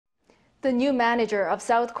The new manager of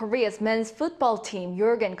South Korea's men's football team,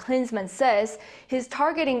 Jurgen Klinsmann, says he's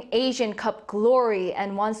targeting Asian Cup glory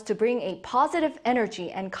and wants to bring a positive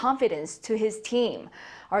energy and confidence to his team.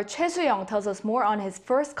 Our Choi Soo-hyung tells us more on his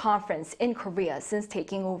first conference in Korea since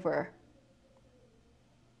taking over.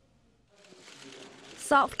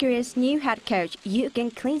 South Korea's new head coach,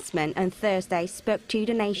 Jurgen Klinsmann, on Thursday spoke to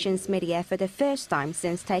the nation's media for the first time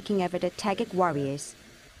since taking over the Taegeuk Warriors.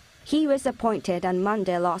 He was appointed on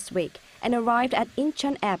Monday last week and arrived at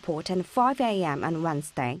Incheon airport at 5 a.m. on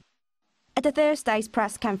Wednesday. At the Thursday's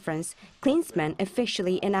press conference, Klinsmann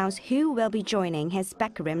officially announced who will be joining his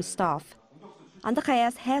backroom staff.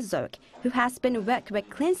 Andreas Herzog, who has been working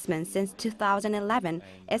with Klinsmann since 2011,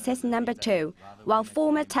 is his number 2, while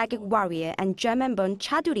former Taegeuk Warrior and German-born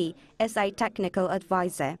Chaduri is a technical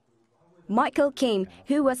advisor. Michael Kim,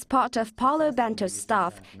 who was part of Paolo Bento's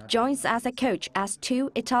staff, joins as a coach as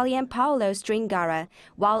 2 Italian Paolo Stringara,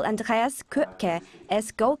 while Andreas Kupke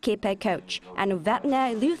is goalkeeper coach and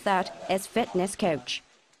Werner Luthard is fitness coach.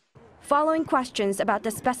 Following questions about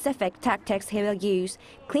the specific tactics he will use,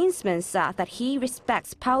 Klinsmann said that he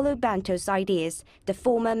respects Paolo Bento's ideas, the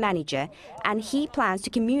former manager, and he plans to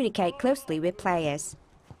communicate closely with players.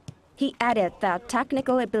 He added that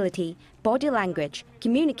technical ability, body language,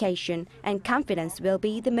 communication, and confidence will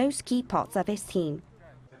be the most key parts of his team.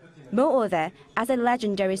 Moreover, as a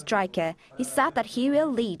legendary striker, he said that he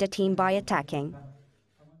will lead the team by attacking.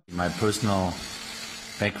 My personal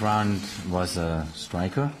background was a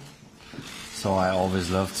striker, so I always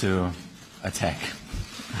love to attack.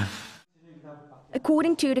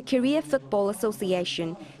 According to the Korea Football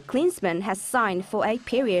Association, Klinsmann has signed for a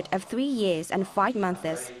period of 3 years and 5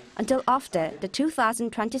 months until after the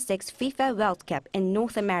 2026 FIFA World Cup in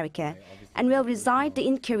North America and will reside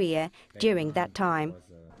in Korea during that time.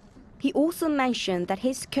 He also mentioned that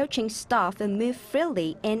his coaching staff will move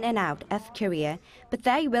freely in and out of Korea, but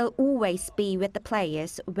they will always be with the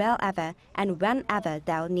players wherever and whenever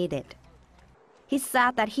they're needed. He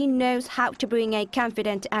said that he knows how to bring a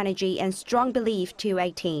confident energy and strong belief to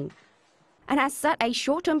a team, and has set a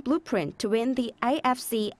short-term blueprint to win the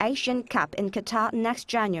AFC Asian Cup in Qatar next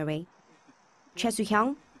January. Choi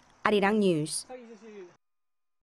Soo-hyung, Arirang News.